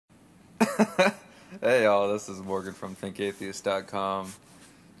Hey y'all, this is Morgan from ThinkAtheist.com.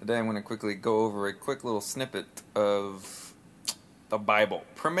 Today I'm going to quickly go over a quick little snippet of the Bible.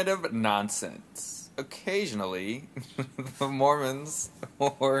 Primitive nonsense. Occasionally, the Mormons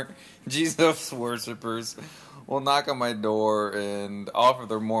or Jesus worshippers will knock on my door and offer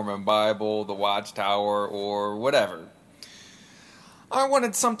their Mormon Bible, the Watchtower, or whatever. I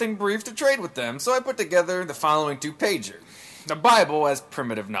wanted something brief to trade with them, so I put together the following two-pager. The Bible as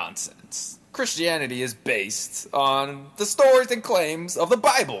primitive nonsense. Christianity is based on the stories and claims of the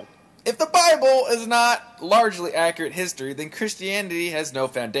Bible. If the Bible is not largely accurate history, then Christianity has no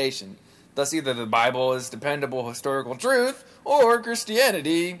foundation. Thus, either the Bible is dependable historical truth, or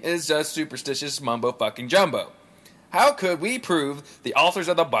Christianity is just superstitious mumbo-fucking-jumbo. How could we prove the authors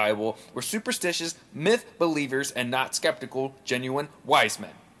of the Bible were superstitious myth believers and not skeptical, genuine wise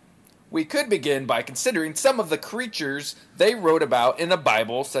men? We could begin by considering some of the creatures they wrote about in the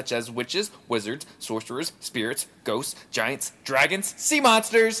Bible, such as witches, wizards, sorcerers, spirits, ghosts, giants, dragons, sea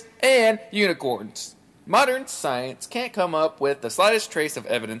monsters, and unicorns. Modern science can't come up with the slightest trace of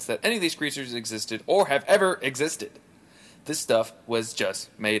evidence that any of these creatures existed or have ever existed. This stuff was just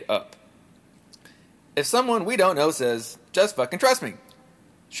made up. If someone we don't know says, "Just fucking trust me,"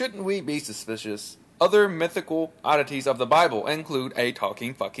 shouldn't we be suspicious? Other mythical oddities of the Bible include a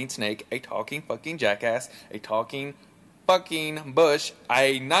talking fucking snake, a talking fucking jackass, a talking fucking bush,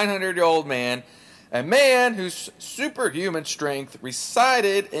 a 900-year-old man, a man whose superhuman strength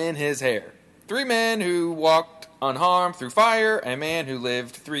resided in his hair, 3 men who walked unharmed through fire, a man who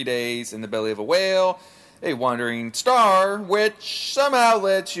lived 3 days in the belly of a whale, a wandering star which somehow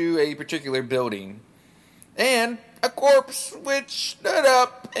led to a particular building, and a corpse which stood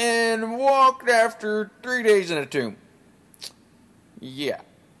up and walked after 3 days in a tomb. Yeah.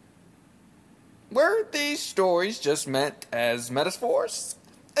 Were these stories just meant as metaphors?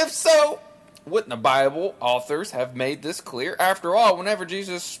 If so, wouldn't the Bible authors have made this clear? After all, whenever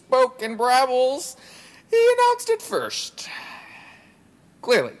Jesus spoke in parables, he announced it first.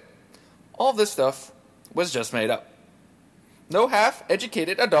 Clearly, all this stuff was just made up. No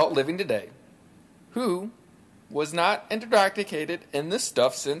half-educated adult living today who was not indoctrinated in this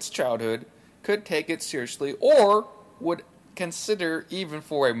stuff since childhood could take it seriously or would consider even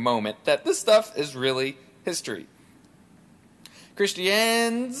for a moment that this stuff is really history.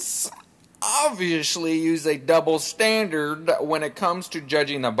 Christians obviously use a double standard when it comes to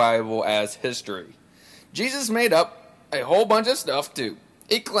judging the Bible as history. Jesus made up a whole bunch of stuff too.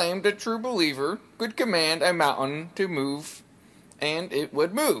 He claimed a true believer could command a mountain to move and it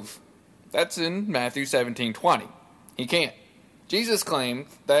would move. That's in Matthew 17:20. He can't. Jesus claimed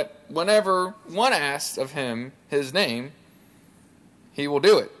that whenever one asks of him his name, he will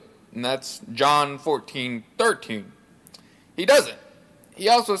do it. And that's John 14:13. He doesn't. He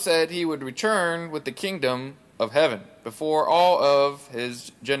also said he would return with the kingdom of heaven before all of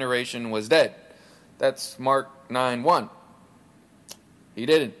his generation was dead. That's Mark 9:1. He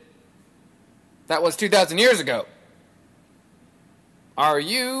didn't. That was 2,000 years ago. Are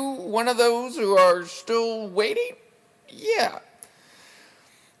you one of those who are still waiting? Yeah.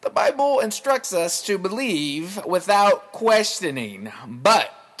 The Bible instructs us to believe without questioning.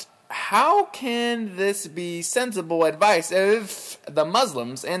 But how can this be sensible advice if the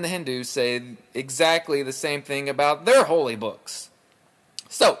Muslims and the Hindus say exactly the same thing about their holy books?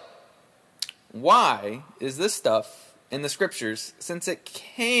 So, why is this stuff in the scriptures, since it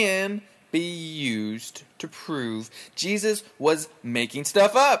can be used to prove Jesus was making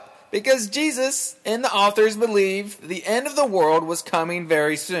stuff up? Because Jesus and the authors believed the end of the world was coming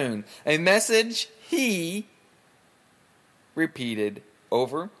very soon. A message he repeated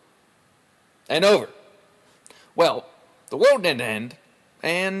over and over. Well, the world didn't end,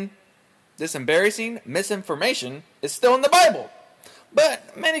 and this embarrassing misinformation is still in the Bible.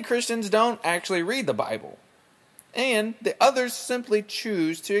 But many Christians don't actually read the Bible, and the others simply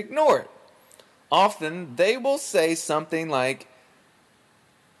choose to ignore it. Often they will say something like,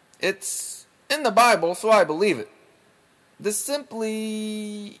 "It's in the Bible, so I believe it." This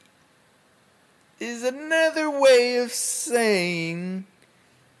simply is another way of saying,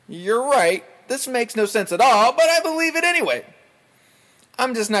 "You're right, this makes no sense at all, but I believe it anyway.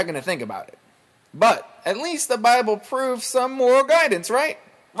 I'm just not going to think about it." But at least the Bible proves some moral guidance, right?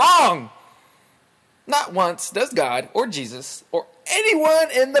 Wrong! Not once does God or Jesus or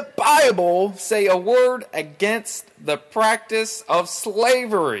anyone in the Bible say a word against the practice of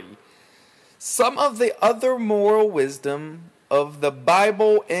slavery. Some of the other moral wisdom of the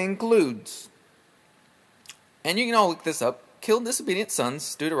Bible includes, and you can all look this up, kill disobedient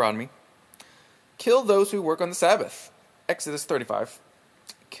sons, Deuteronomy. Kill those who work on the Sabbath, Exodus 35.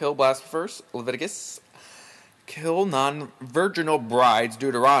 kill blasphemers, Leviticus. Kill non-virginal brides,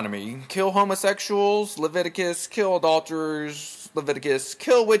 Deuteronomy. Kill homosexuals, Leviticus. Kill adulterers, Leviticus.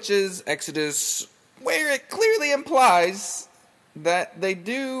 Kill witches, Exodus, where it clearly implies that they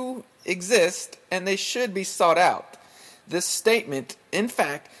do exist and they should be sought out. This statement, in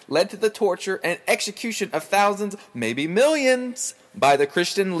fact, led to the torture and execution of thousands, maybe millions, by the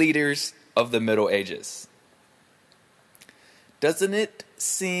Christian leaders of the Middle Ages. Doesn't it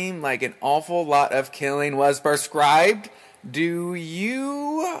seem like an awful lot of killing was prescribed? Do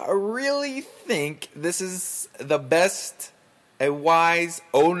you really think this is the best a wise,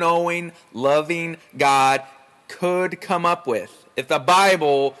 all-knowing, loving God could come up with? If the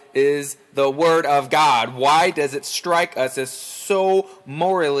Bible is the Word of God, why does it strike us as so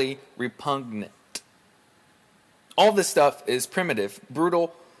morally repugnant? All this stuff is primitive,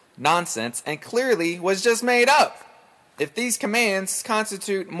 brutal nonsense, and clearly was just made up. If these commands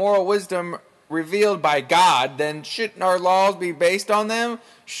constitute moral wisdom revealed by God, then shouldn't our laws be based on them?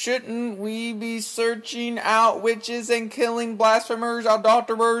 Shouldn't we be searching out witches and killing blasphemers,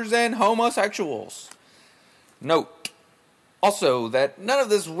 adulterers, and homosexuals? Note also that none of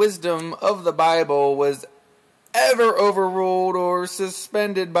this wisdom of the Bible was ever overruled or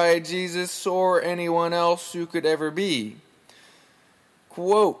suspended by Jesus or anyone else who could ever be.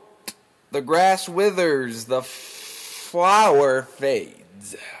 Quote, "The grass withers, the flower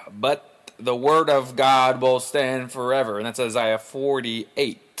fades, but the word of God will stand forever." And that's Isaiah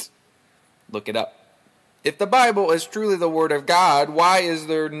 48. Look it up. If the Bible is truly the word of God, why is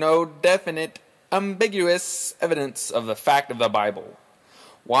there no definite, ambiguous evidence of the fact of the Bible?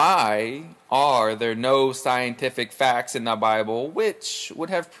 Why are there no scientific facts in the Bible which would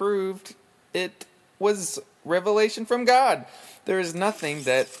have proved it was revelation from God? There is nothing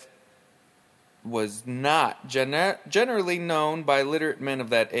that was not generally known by literate men of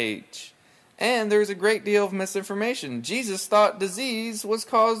that age. And there's a great deal of misinformation. Jesus thought disease was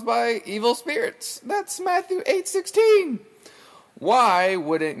caused by evil spirits. That's Matthew 8:16. Why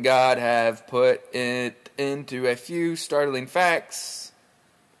wouldn't God have put it into a few startling facts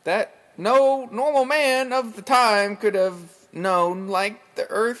that no normal man of the time could have known, like the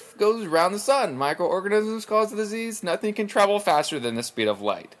earth goes around the sun, microorganisms cause the disease, nothing can travel faster than the speed of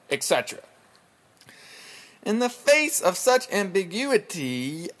light, etc. In the face of such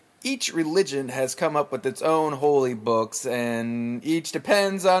ambiguity, each religion has come up with its own holy books, and each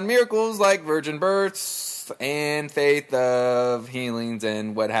depends on miracles like virgin births and faith of healings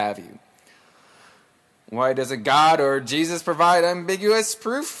and what have you. Why doesn't God or Jesus provide ambiguous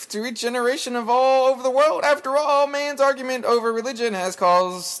proof to each generation of all over the world? After all, man's argument over religion has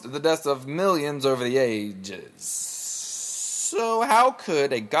caused the deaths of millions over the ages. So how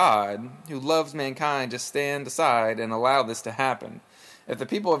could a God who loves mankind just stand aside and allow this to happen? If the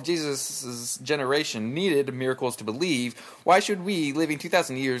people of Jesus' generation needed miracles to believe, why should we, living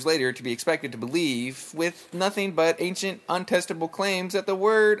 2,000 years later, to be expected to believe with nothing but ancient, untestable claims that the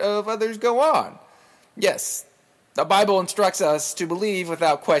word of others go on? Yes, the Bible instructs us to believe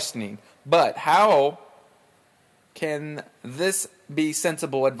without questioning, but how can this be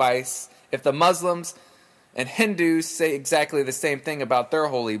sensible advice if the Muslims and Hindus say exactly the same thing about their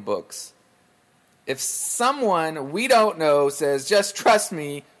holy books? If someone we don't know says, "Just trust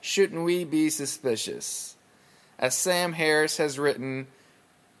me," shouldn't we be suspicious? As Sam Harris has written,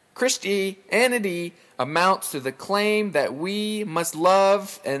 Christianity amounts to the claim that we must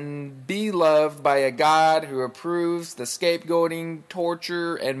love and be loved by a God who approves the scapegoating,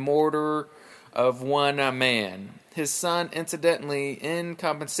 torture, and murder of one man, his son, incidentally, in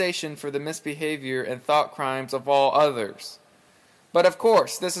compensation for the misbehavior and thought crimes of all others. But of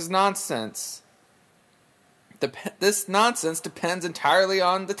course, this is nonsense. This nonsense depends entirely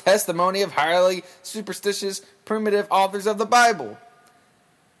on the testimony of highly superstitious, primitive authors of the Bible.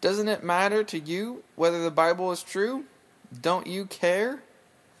 Doesn't it matter to you whether the Bible is true? Don't you care?